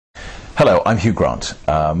Hello, I'm Hugh Grant.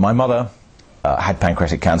 My mother had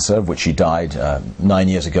pancreatic cancer, of which she died 9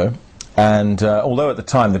 years ago. And although at the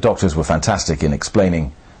time the doctors were fantastic in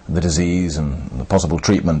explaining the disease and the possible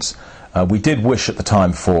treatments, we did wish at the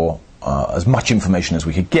time for as much information as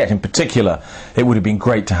we could get. In particular, it would have been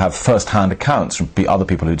great to have first-hand accounts from other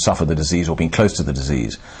people who'd suffered the disease or been close to the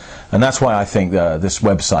disease. And that's why I think this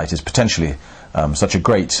website is potentially such a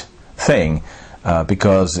great thing,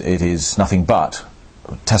 because it is nothing but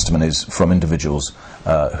testimonies from individuals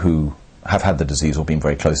who have had the disease or been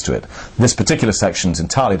very close to it. This particular section is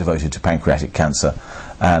entirely devoted to pancreatic cancer,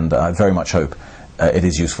 and I very much hope it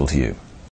is useful to you.